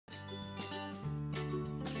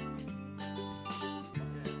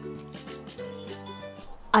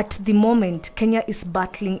At the moment, Kenya is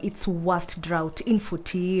battling its worst drought in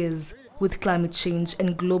 40 years, with climate change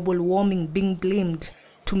and global warming being blamed.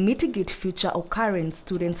 To mitigate future occurrence,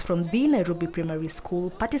 students from the Nairobi Primary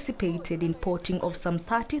School participated in potting of some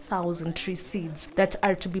 30,000 tree seeds that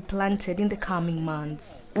are to be planted in the coming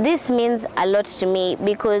months. This means a lot to me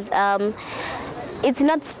because it's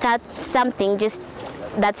not something just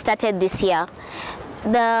that started this year.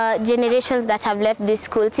 The generations that have left this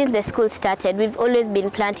school, since the school started, we've always been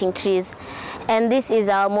planting trees. And this is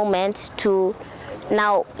our moment to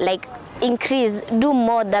now do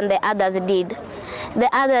more than the others did. The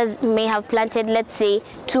others may have planted, let's say,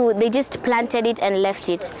 2, they just planted it and left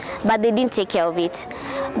it, but they didn't take care of it.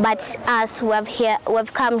 But us,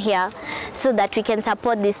 we've come here so that we can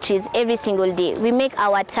support these trees every single day. We make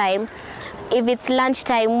our time. If it's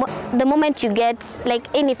lunchtime, the moment you get,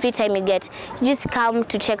 any free time you get, just come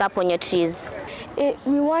to check up on your trees.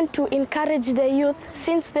 We want to encourage the youth.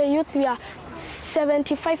 Since the youth, we are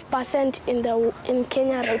 75% in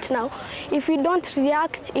Kenya right now. If we don't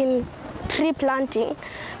react in tree planting,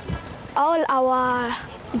 all our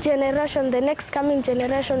generation, the next coming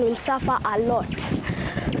generation, will suffer a lot.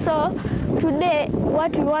 So today,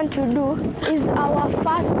 what we want to do is our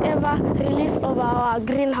first ever release of our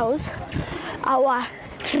greenhouse, our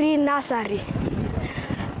tree nursery.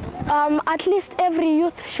 At least every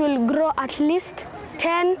youth should grow at least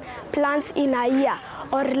 10 plants in a year,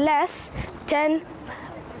 or less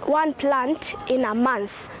 1 plant in a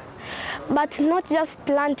month. But not just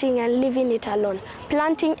planting and leaving it alone,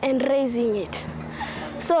 planting and raising it.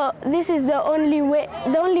 So this is the only way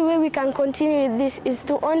we can continue with this is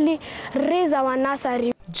to only raise our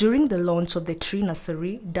nursery. During the launch of the tree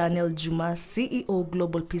nursery, Daniel Juma, CEO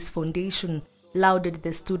Global Peace Foundation, lauded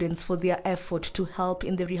the students for their effort to help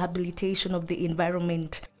in the rehabilitation of the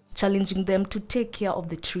environment, challenging them to take care of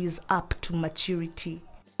the trees up to maturity.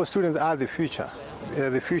 Students are the future.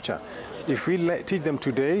 If we teach them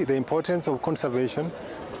today the importance of conservation,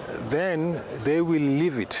 then they will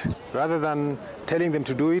live it. Rather than telling them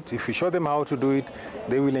to do it, if we show them how to do it,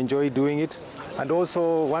 they will enjoy doing it. And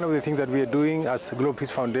also, one of the things that we are doing as Global Peace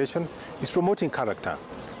Foundation is promoting character.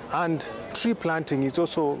 And tree planting is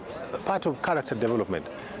also part of character development.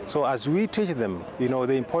 So as we teach them,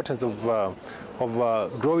 the importance of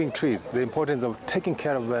growing trees, the importance of taking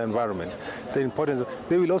care of the environment,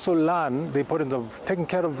 they will also learn the importance of taking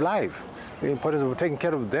care of life, the importance of taking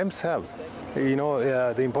care of themselves,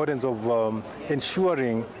 the importance of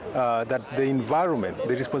ensuring that the environment,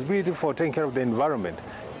 the responsibility for taking care of the environment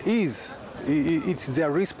it's their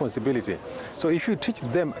responsibility. So if you teach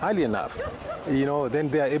them early enough, then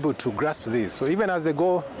they are able to grasp this. So even as they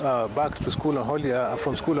go back to school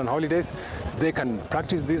from school on holidays, they can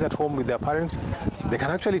practice this at home with their parents. They can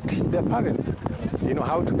actually teach their parents,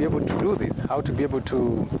 how to be able to do this, how to be able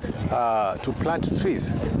to plant trees,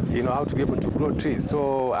 how to be able to grow trees.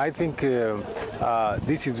 So I think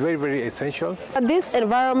this is very, very essential. This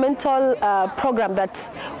environmental program that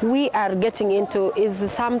we are getting into is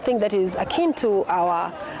something that is akin to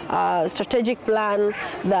our strategic plan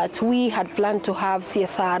that we had planned to have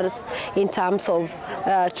CSRs in terms of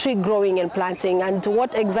tree growing and planting. And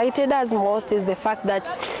what excited us most is the fact that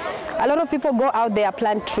a lot of people go out there,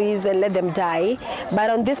 plant trees and let them die. But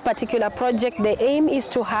on this particular project, the aim is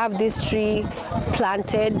to have this tree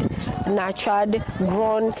planted, nurtured,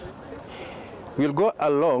 grown. We'll go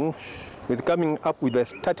along with coming up with the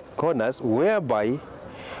static corners whereby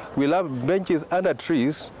we'll have benches under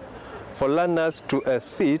trees for learners to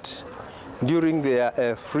sit during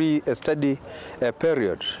their free study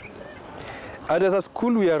period. And as a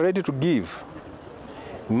school, we are ready to give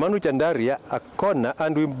Manu Chandaria a corner,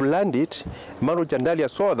 and we blend it Manu Chandaria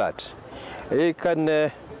so that they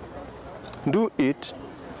can do it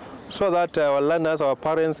so that our learners, our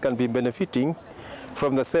parents can be benefiting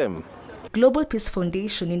from the same. Global Peace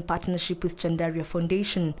Foundation, in partnership with Chandaria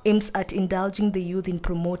Foundation, aims at indulging the youth in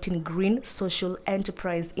promoting green social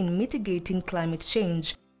enterprise in mitigating climate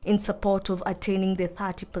change in support of attaining the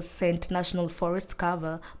 30% national forest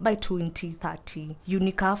cover by 2030.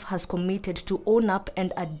 UNICEF has committed to own up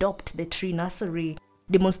and adopt the tree nursery,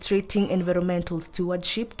 demonstrating environmental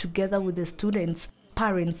stewardship together with the students,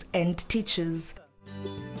 parents, and teachers.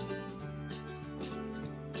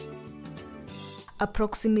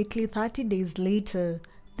 Approximately 30 days later,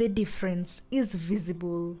 the difference is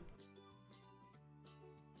visible.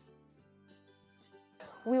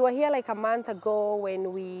 We were here like a month ago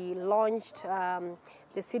when we launched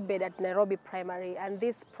the seedbed at Nairobi Primary, and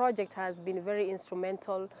this project has been very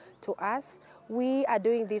instrumental to us. We are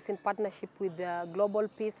doing this in partnership with the Global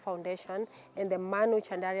Peace Foundation and the Manu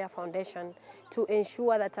Chandaria Foundation to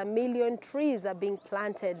ensure that 1 million trees are being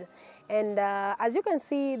planted. And as you can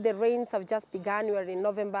see, the rains have just begun. We are in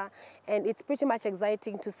November, and it's pretty much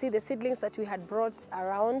exciting to see the seedlings that we had brought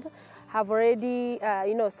around have already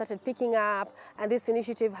started picking up, and this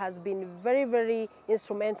initiative has been very, very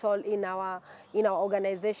instrumental in our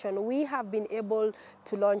organization. We have been able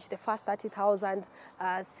to launch the first 30,000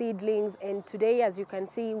 seedlings, and today, as you can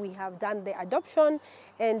see, we have done the adoption,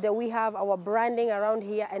 and we have our branding around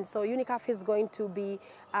here, and so UNICEF is going to be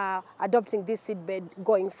adopting this seedbed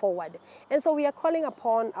going forward. And so we are calling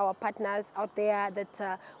upon our partners out there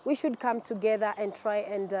that we should come together and try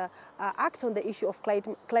and act on the issue of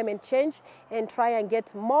climate change and try and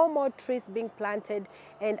get more trees being planted,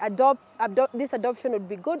 and this adoption would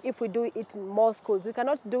be good if we do it in more schools. We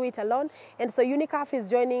cannot do it alone, and so UNICEF is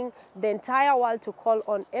joining the entire world to call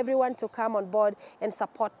on everyone to come on board and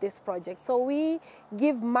support this project. So we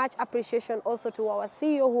give much appreciation also to our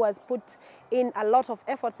CEO, who has put in a lot of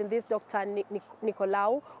efforts in this, Dr.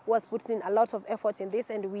 Nicolau, who has put in a lot of efforts in this,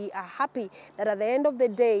 and we are happy that at the end of the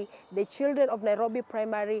day, the children of Nairobi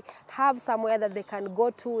Primary have somewhere that they can go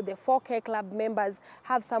to, the 4K Club members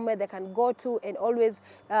have somewhere they can go to, and always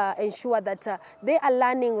ensure that they are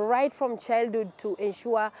learning right from childhood to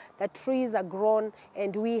ensure that trees are grown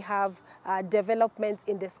and we have developments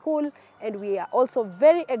in the school. And we are also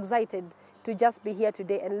very excited to just be here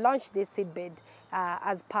today and launch this seedbed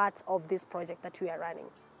as part of this project that we are running.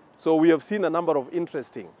 So we have seen a number of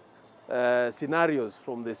interesting scenarios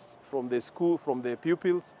from the school, from the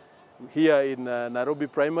pupils here in Nairobi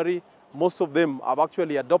Primary. Most of them have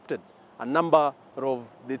actually adopted a number of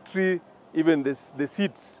the tree, even the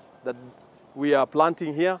seeds that we are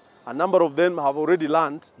planting here. A number of them have already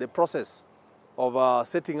learned the process of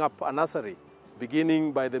setting up a nursery,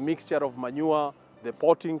 beginning by the mixture of manure, the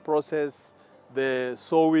potting process, the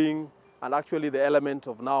sowing, and actually the element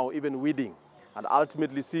of now even weeding, and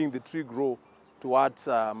ultimately seeing the tree grow towards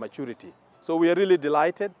maturity. So we are really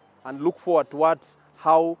delighted and look forward towards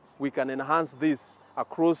how we can enhance this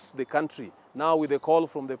across the country, now with a call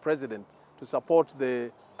from the President to support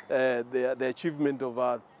the achievement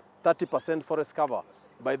of 30% forest cover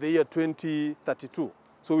by the year 2032.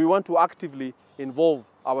 So we want to actively involve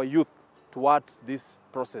our youth towards this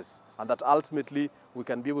process, and that ultimately we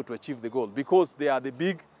can be able to achieve the goal, because they are the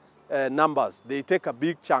big numbers. They take a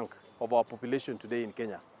big chunk of our population today in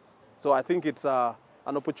Kenya. So I think it's an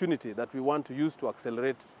opportunity that we want to use to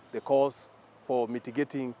accelerate the cause for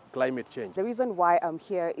mitigating climate change. The reason why I'm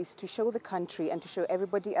here is to show the country and to show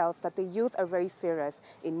everybody else that the youth are very serious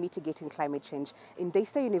in mitigating climate change. In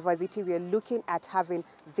Daystar University, we are looking at having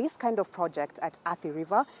this kind of project at Athi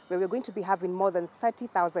River, where we're going to be having more than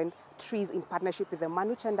 30,000 trees in partnership with the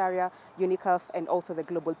Manu Chandaria, UNICEF, and also the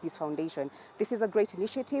Global Peace Foundation. This is a great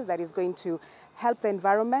initiative that is going to help the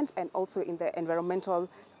environment and also in the environmental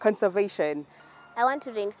conservation. I want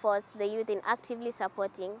to reinforce the youth in actively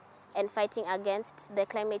supporting and fighting against the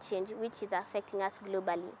climate change which is affecting us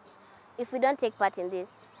globally. If we don't take part in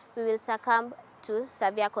this, we will succumb to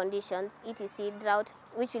severe conditions, etc. drought,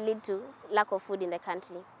 which will lead to lack of food in the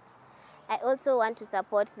country. I also want to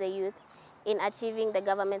support the youth in achieving the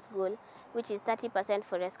government's goal, which is 30%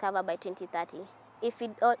 forest cover by 2030. If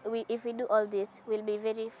we do all this, we'll be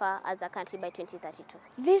very far as a country by 2032.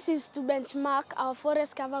 This is to benchmark our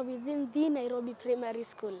forest cover within the Nairobi Primary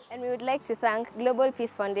School. And we would like to thank Global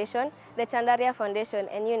Peace Foundation, the Chandaria Foundation,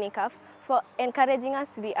 and UNICEF for encouraging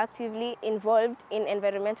us to be actively involved in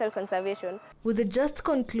environmental conservation. With the just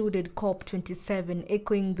concluded COP27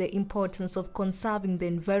 echoing the importance of conserving the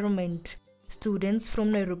environment, students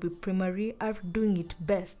from Nairobi Primary are doing it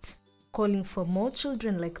best, calling for more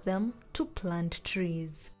children like them to plant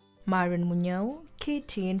trees. Maren Munyao,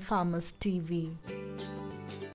 KTN Farmers TV.